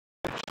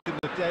in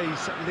the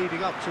days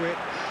leading up to it.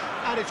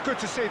 And it's good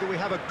to see that we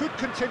have a good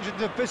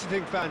contingent of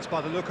visiting fans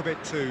by the look of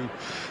it too.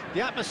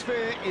 The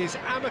atmosphere is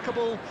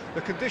amicable,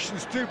 the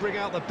conditions do bring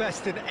out the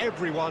best in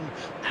everyone,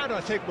 and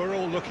I think we're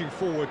all looking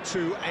forward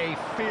to a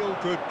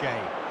feel-good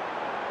game.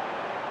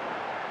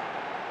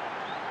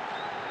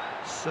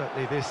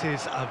 Certainly this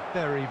is a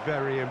very,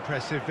 very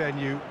impressive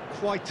venue,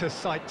 quite a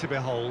sight to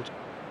behold.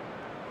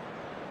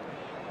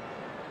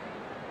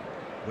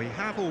 We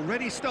have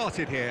already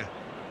started here.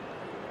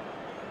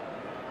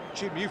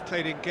 Jim, you've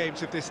played in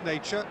games of this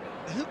nature.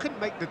 Who can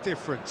make the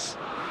difference?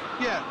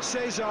 Yeah,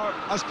 Cesar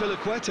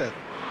Azpilicueta.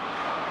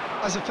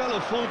 As a fellow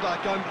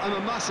fullback, I'm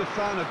a massive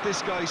fan of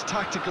this guy's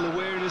tactical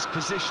awareness,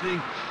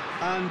 positioning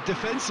and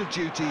defensive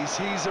duties.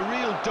 He's a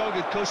real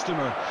dogged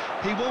customer.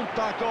 He won't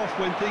back off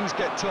when things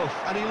get tough,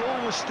 and he'll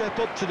always step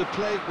up to the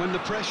plate when the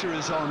pressure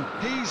is on.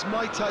 He's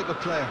my type of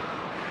player.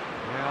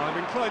 Yeah, I'm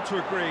inclined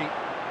to agree.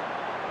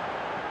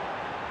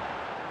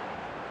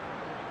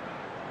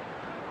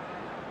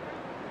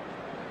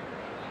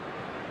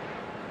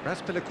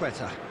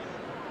 Azpilicueta.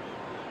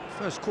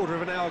 First quarter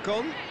of an hour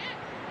gone.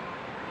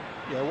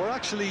 Yeah, we're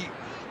actually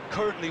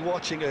currently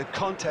watching a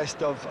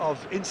contest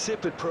of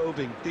insipid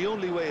probing. The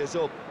only way is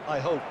up, I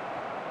hope.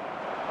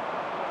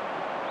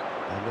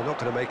 And they're not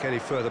going to make any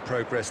further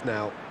progress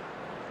now.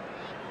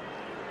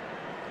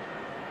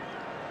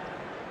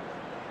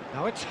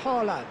 Now it's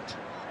Haaland.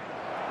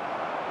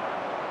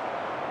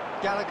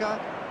 Gallagher.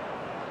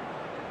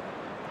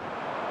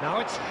 Now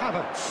it's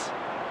Havertz.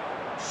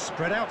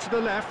 Spread out to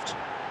the left.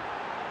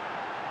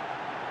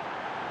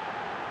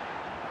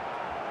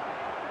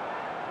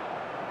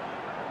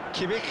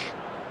 Kimmich.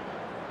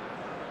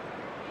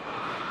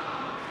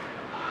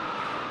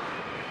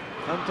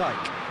 Van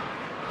Dijk.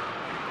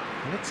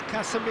 And it's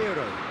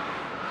Casemiro.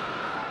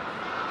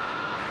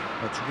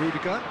 That's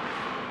Rudiger.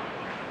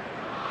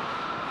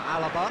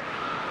 Alaba.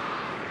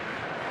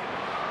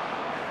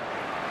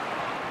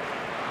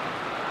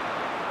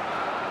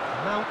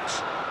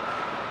 Mount.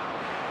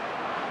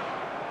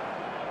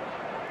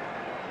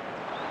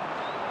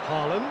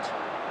 Haaland.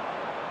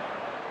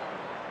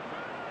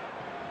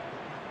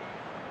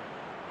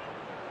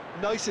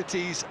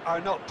 Niceties are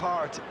not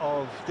part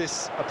of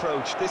this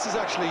approach. This is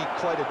actually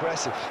quite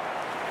aggressive.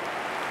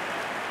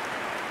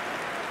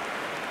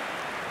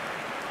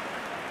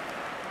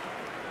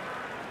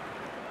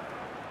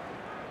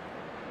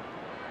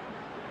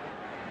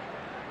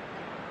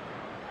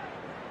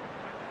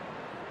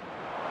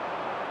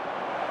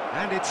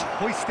 And it's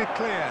hoisted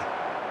clear.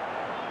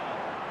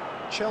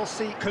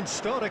 Chelsea can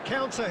start a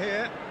counter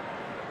here.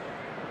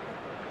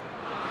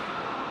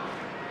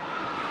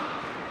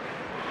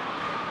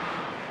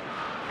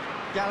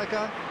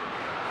 Gallagher,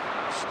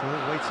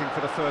 still waiting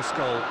for the first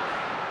goal.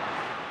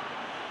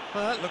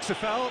 That looks a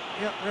foul.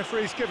 Yep,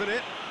 referee's given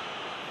it.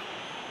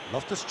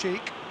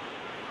 Loftus-Cheek.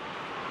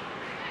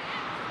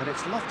 And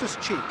it's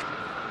Loftus-Cheek.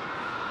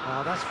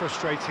 Oh, that's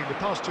frustrating. The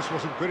pass just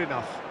wasn't good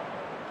enough.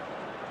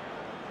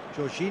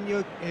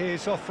 Jorginho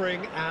is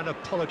offering an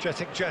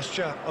apologetic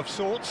gesture of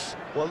sorts.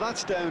 Well,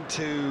 that's down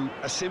to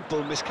a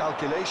simple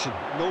miscalculation.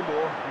 No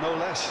more, no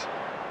less.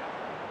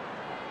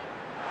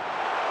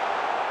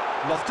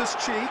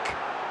 Loftus-Cheek.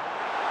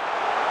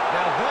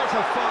 Now there's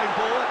a fine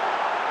ball.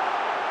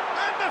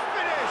 And the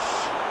finish!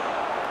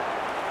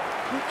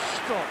 Good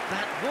stop,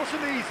 that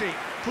wasn't easy.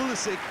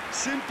 Pulisic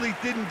simply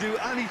didn't do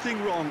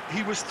anything wrong.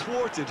 He was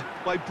thwarted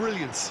by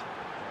brilliance.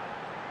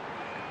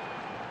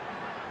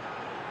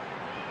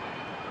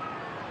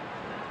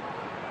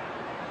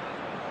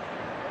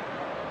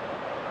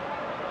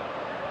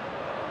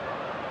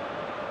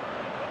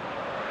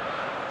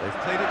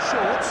 They've played it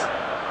short.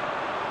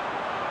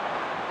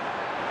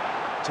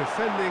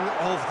 Defending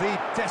of the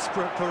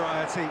desperate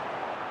variety.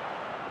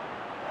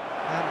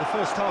 And the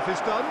first half is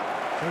done.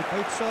 So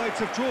both sides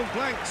have drawn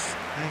blanks.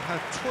 They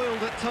have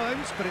toiled at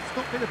times, but it's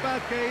not been a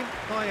bad game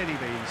by any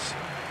means.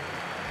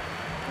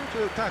 How do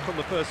you look back on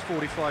the first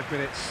 45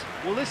 minutes?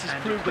 Well, this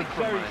has proved a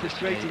very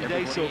frustrating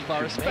day so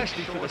far,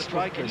 especially for the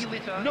strikers.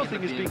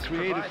 Nothing has been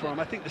created for them.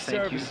 I think the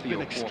service has been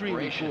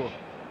extremely poor.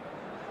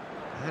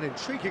 An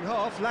intriguing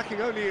half, lacking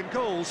only in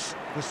goals.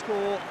 The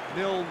score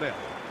 0-0.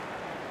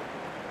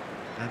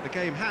 And the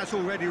game has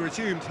already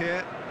resumed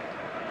here.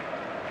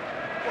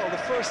 Well, the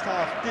first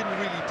half didn't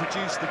really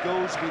produce the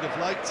goals we'd have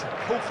liked.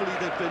 Hopefully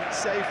they've been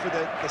saved for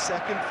the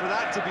second. For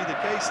that to be the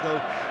case,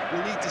 though,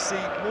 we'll need to see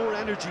more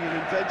energy and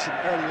invention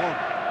early on.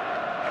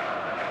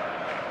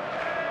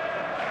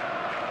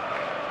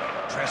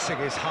 Pressing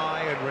is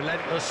high and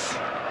relentless.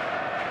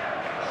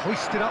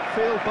 Hoisted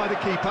upfield by the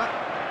keeper.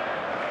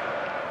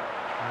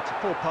 It's a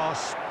poor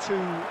pass, too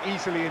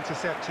easily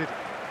intercepted.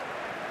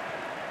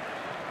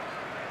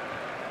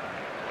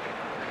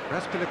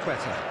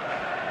 Azpilicueta.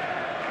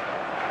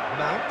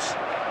 Mount.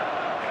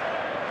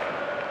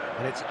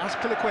 And it's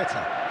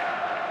Azpilicueta.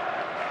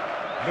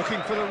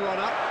 Looking for the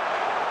run-up.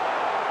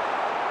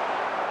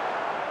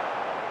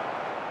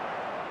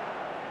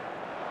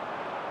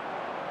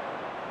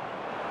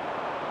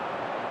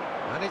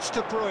 And it's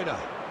De Bruyne.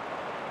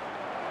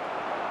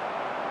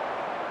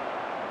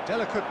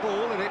 Delicate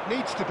ball, and it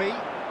needs to be.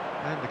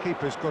 And the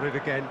keeper's got it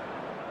again.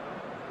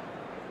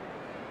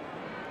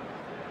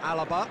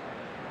 Alaba.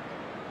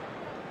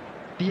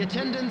 The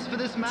attendance for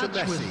this match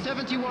was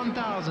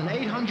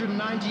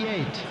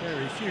 71,898.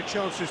 Very few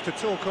chances to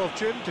talk of,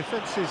 Jim.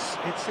 Defences,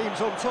 it seems,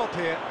 on top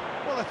here.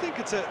 Well, I think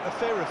it's a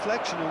fair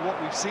reflection of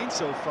what we've seen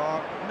so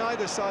far.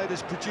 Neither side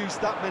has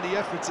produced that many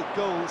efforts at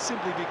goal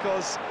simply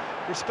because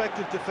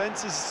respective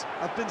defences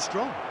have been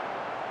strong.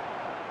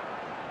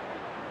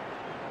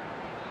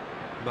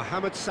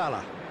 Mohamed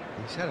Salah.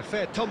 He's had a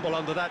fair tumble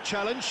under that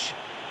challenge.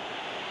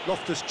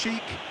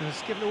 Loftus-Cheek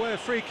has given away a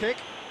free kick.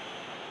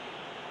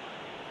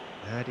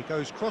 And he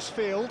goes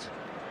cross-field.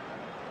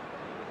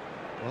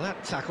 Well,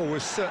 that tackle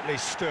was certainly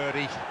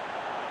sturdy.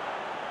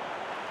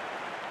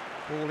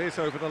 Ball is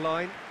over the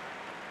line.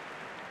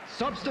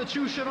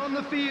 Substitution on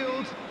the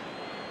field.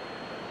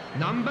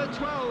 Number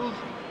 12.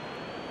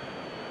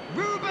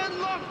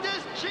 Ruben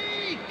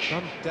Loftus-Cheek.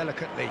 Done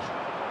delicately.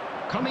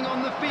 Coming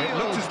on the field. It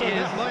looked as though is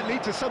that might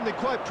lead to something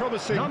quite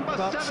promising, number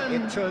but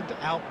 7. it turned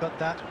out that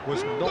that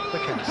was not the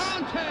case.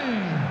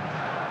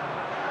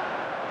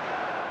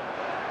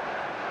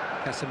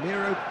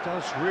 Casemiro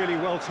does really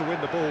well to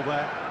win the ball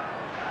there.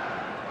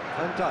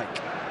 Van Dijk.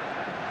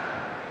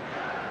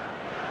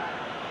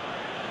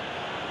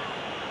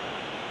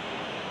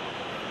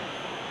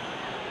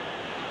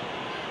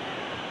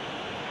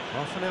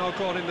 Half an hour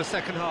gone in the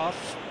second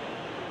half.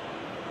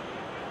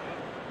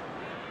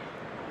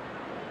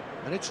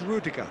 And it's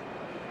Rudiger.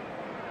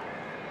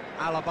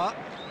 Alaba.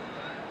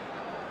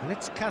 And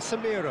it's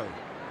Casemiro.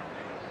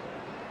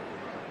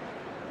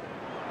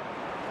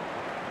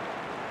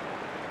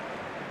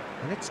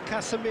 And it's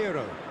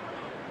Casemiro.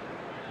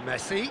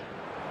 Messi.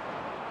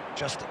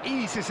 Just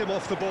eases him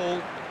off the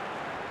ball.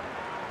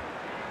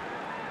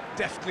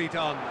 Deftly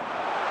done.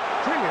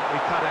 Brilliantly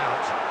cut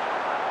out.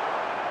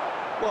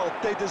 Well,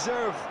 they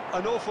deserve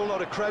an awful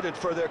lot of credit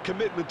for their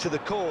commitment to the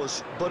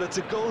cause, but it's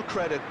a goal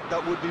credit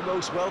that would be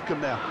most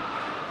welcome now.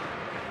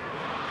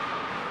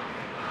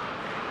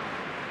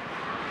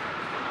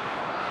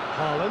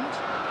 Haaland.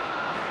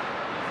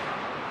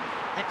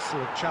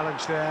 Excellent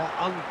challenge there,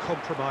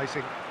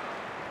 uncompromising.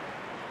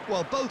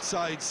 Well, both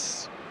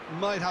sides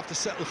might have to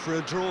settle for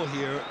a draw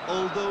here,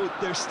 although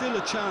there's still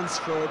a chance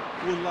for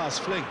one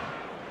last fling.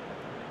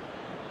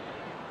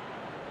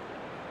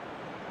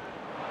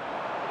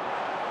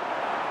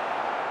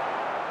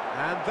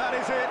 And that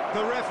is it,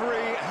 the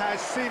referee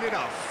has seen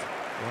enough.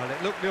 Well,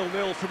 it looked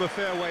 0-0 from a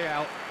fair way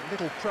out.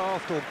 Little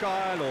craft or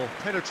guile or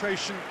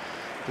penetration.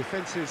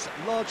 Defence is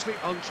largely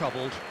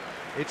untroubled.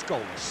 It's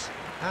goals.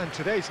 And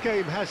today's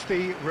game has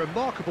the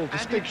remarkable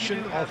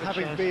distinction of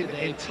having been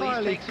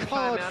entirely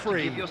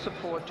card-free.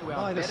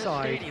 Neither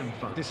side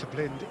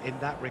disciplined in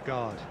that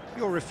regard.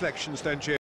 Your reflections then, Jim?